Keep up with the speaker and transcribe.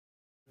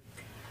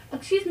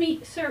Excuse me,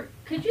 sir,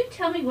 could you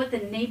tell me what the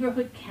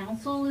Neighborhood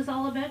Council is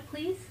all about,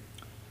 please?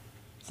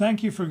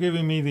 Thank you for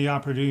giving me the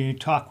opportunity to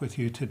talk with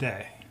you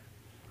today.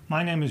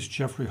 My name is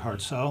Jeffrey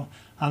Hartsough.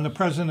 I'm the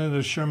president of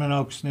the Sherman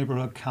Oaks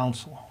Neighborhood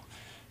Council,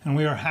 and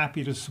we are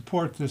happy to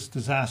support this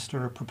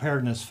disaster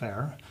preparedness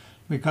fair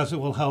because it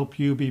will help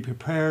you be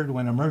prepared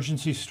when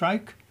emergencies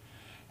strike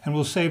and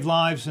will save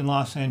lives in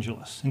Los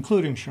Angeles,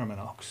 including Sherman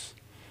Oaks.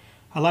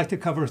 I'd like to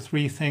cover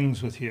three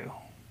things with you.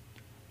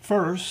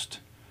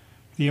 First,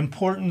 the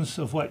importance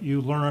of what you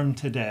learned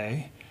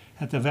today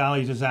at the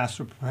Valley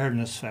Disaster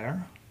Preparedness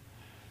Fair.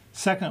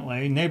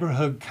 Secondly,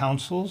 neighborhood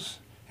councils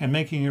and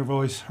making your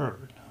voice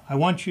heard. I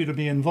want you to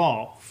be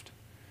involved.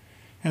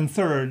 And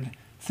third,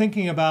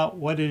 thinking about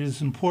what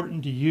is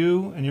important to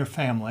you and your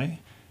family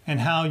and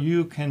how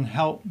you can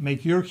help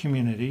make your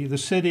community, the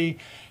city,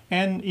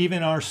 and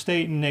even our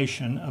state and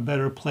nation a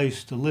better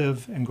place to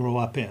live and grow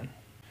up in.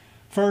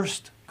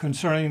 First,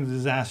 concerning the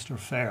disaster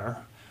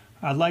fair,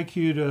 I'd like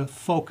you to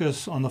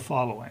focus on the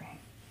following.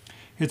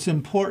 It's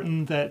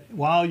important that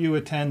while you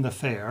attend the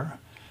fair,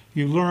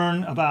 you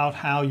learn about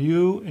how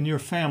you and your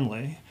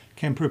family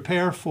can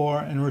prepare for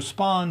and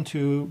respond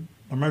to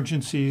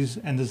emergencies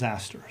and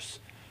disasters,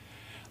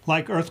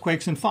 like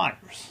earthquakes and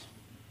fires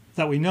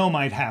that we know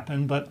might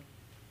happen but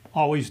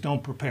always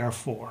don't prepare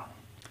for.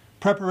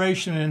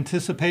 Preparation and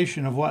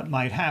anticipation of what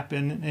might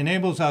happen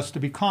enables us to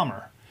be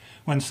calmer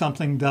when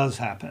something does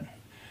happen.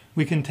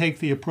 We can take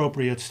the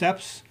appropriate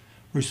steps,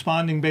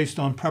 responding based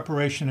on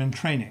preparation and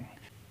training.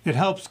 It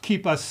helps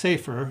keep us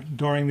safer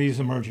during these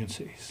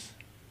emergencies.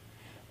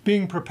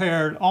 Being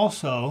prepared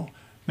also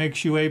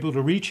makes you able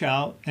to reach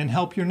out and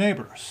help your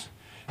neighbors.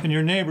 And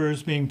your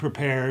neighbors being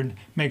prepared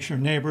makes your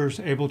neighbors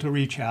able to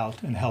reach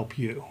out and help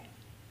you.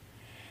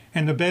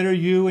 And the better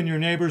you and your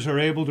neighbors are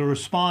able to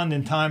respond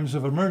in times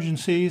of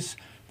emergencies,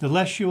 the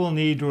less you will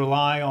need to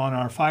rely on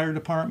our fire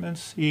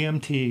departments,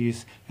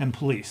 EMTs, and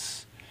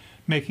police,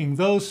 making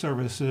those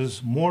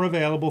services more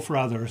available for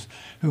others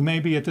who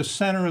may be at the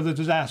center of the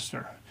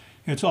disaster.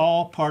 It's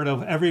all part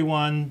of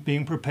everyone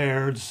being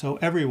prepared so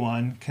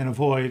everyone can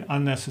avoid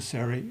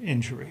unnecessary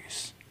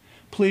injuries.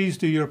 Please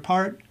do your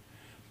part.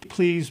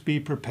 Please be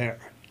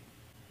prepared.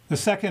 The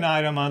second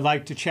item I'd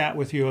like to chat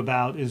with you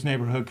about is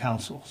neighborhood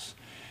councils.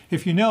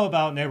 If you know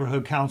about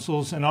neighborhood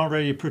councils and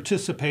already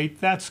participate,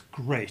 that's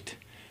great.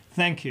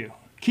 Thank you.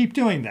 Keep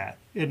doing that.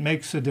 It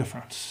makes a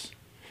difference.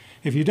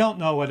 If you don't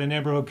know what a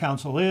neighborhood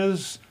council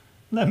is,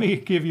 let me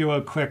give you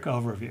a quick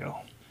overview.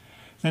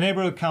 The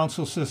neighborhood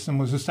council system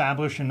was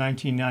established in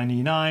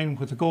 1999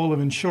 with the goal of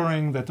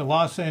ensuring that the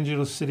Los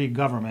Angeles city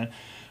government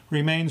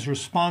remains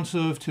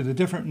responsive to the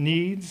different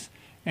needs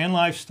and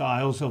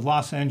lifestyles of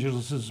Los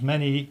Angeles's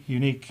many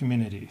unique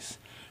communities.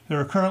 There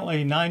are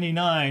currently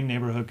 99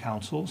 neighborhood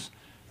councils.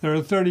 There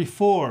are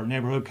 34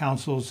 neighborhood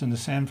councils in the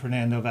San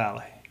Fernando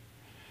Valley.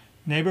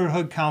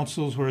 Neighborhood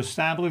councils were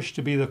established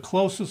to be the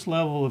closest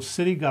level of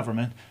city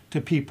government to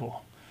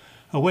people,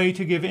 a way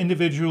to give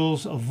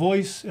individuals a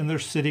voice in their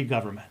city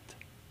government.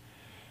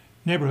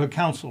 Neighborhood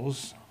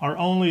councils are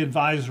only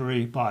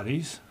advisory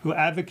bodies who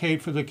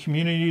advocate for the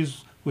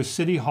communities with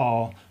City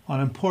Hall on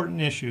important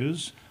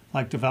issues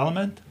like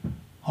development,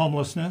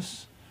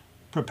 homelessness,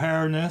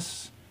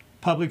 preparedness,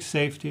 public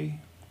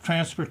safety,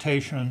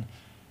 transportation,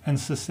 and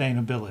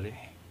sustainability.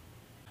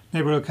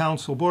 Neighborhood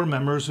council board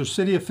members are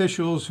city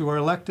officials who are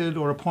elected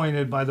or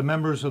appointed by the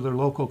members of their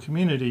local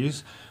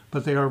communities,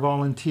 but they are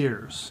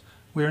volunteers.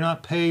 We are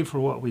not paid for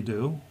what we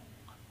do.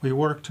 We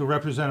work to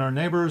represent our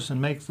neighbors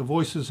and make the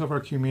voices of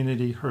our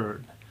community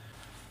heard.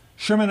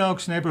 Sherman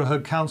Oaks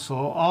Neighborhood Council,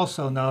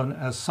 also known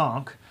as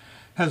SONC,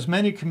 has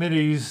many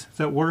committees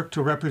that work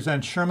to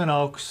represent Sherman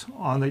Oaks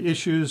on the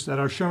issues that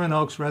our Sherman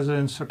Oaks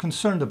residents are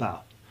concerned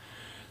about.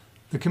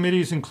 The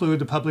committees include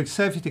the Public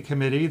Safety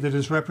Committee that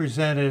is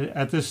represented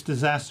at this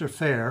disaster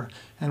fair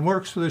and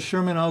works with the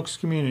Sherman Oaks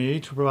community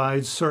to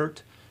provide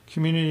CERT,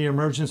 Community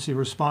Emergency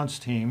Response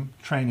Team,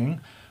 training,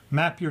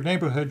 Map Your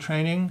Neighborhood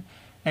training,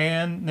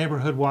 and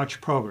Neighborhood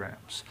Watch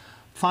programs.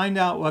 Find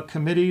out what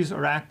committees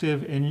are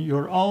active in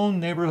your own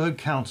neighborhood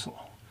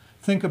council.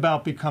 Think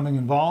about becoming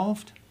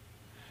involved.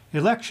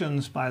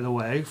 Elections, by the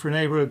way, for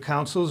neighborhood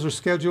councils are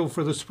scheduled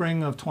for the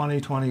spring of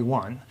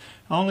 2021,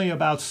 only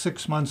about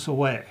 6 months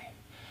away.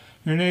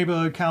 Your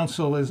neighborhood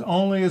council is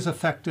only as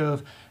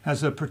effective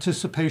as the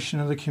participation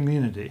of the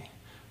community.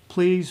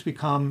 Please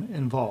become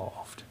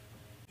involved.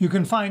 You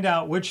can find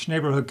out which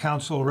neighborhood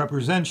council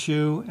represents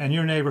you and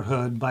your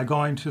neighborhood by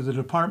going to the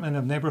Department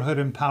of Neighborhood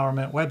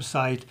Empowerment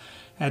website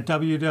at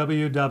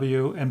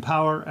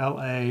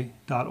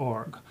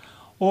www.empowerla.org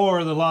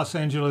or the Los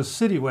Angeles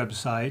City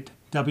website,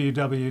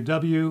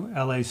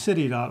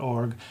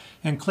 www.lacity.org,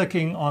 and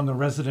clicking on the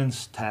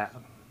Residents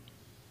tab.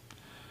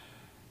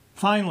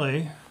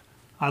 Finally,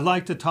 I'd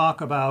like to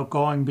talk about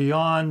going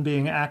beyond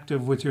being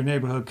active with your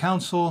neighborhood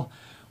council,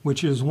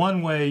 which is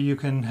one way you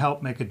can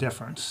help make a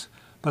difference.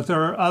 But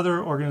there are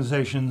other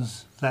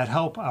organizations that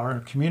help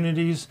our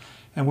communities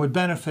and would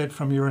benefit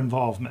from your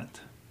involvement.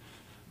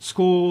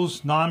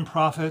 Schools,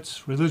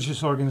 nonprofits,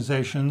 religious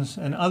organizations,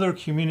 and other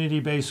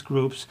community-based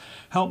groups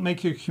help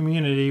make your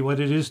community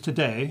what it is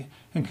today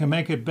and can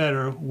make it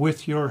better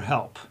with your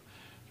help.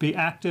 Be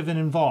active and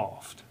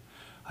involved.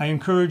 I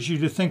encourage you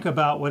to think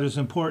about what is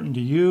important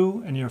to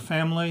you and your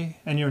family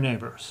and your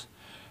neighbors.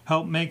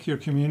 Help make your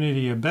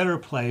community a better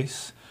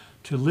place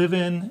to live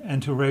in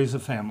and to raise a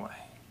family.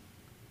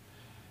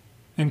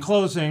 In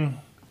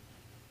closing,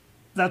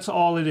 that's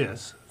all it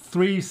is.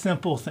 3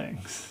 simple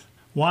things.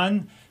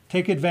 1,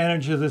 take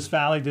advantage of this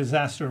Valley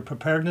Disaster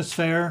Preparedness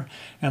Fair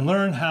and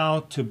learn how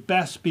to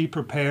best be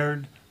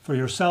prepared for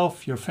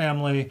yourself, your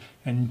family,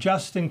 and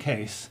just in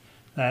case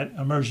that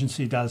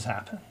emergency does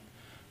happen.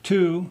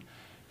 2,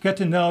 get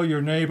to know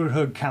your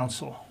neighborhood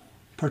council,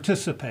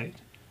 participate,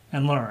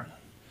 and learn.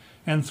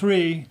 And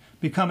 3,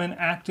 become an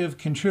active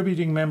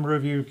contributing member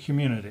of your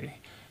community.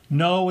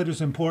 Know what is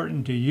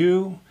important to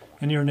you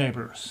and your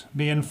neighbors.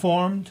 Be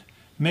informed,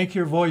 make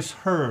your voice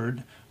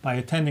heard by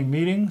attending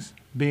meetings,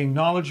 being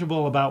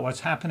knowledgeable about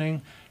what's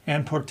happening,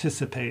 and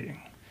participating.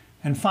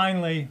 And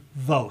finally,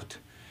 vote.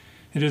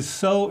 It is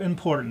so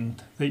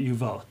important that you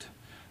vote.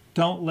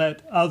 Don't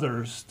let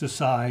others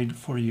decide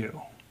for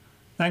you.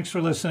 Thanks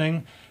for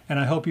listening, and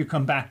I hope you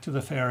come back to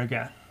the fair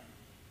again.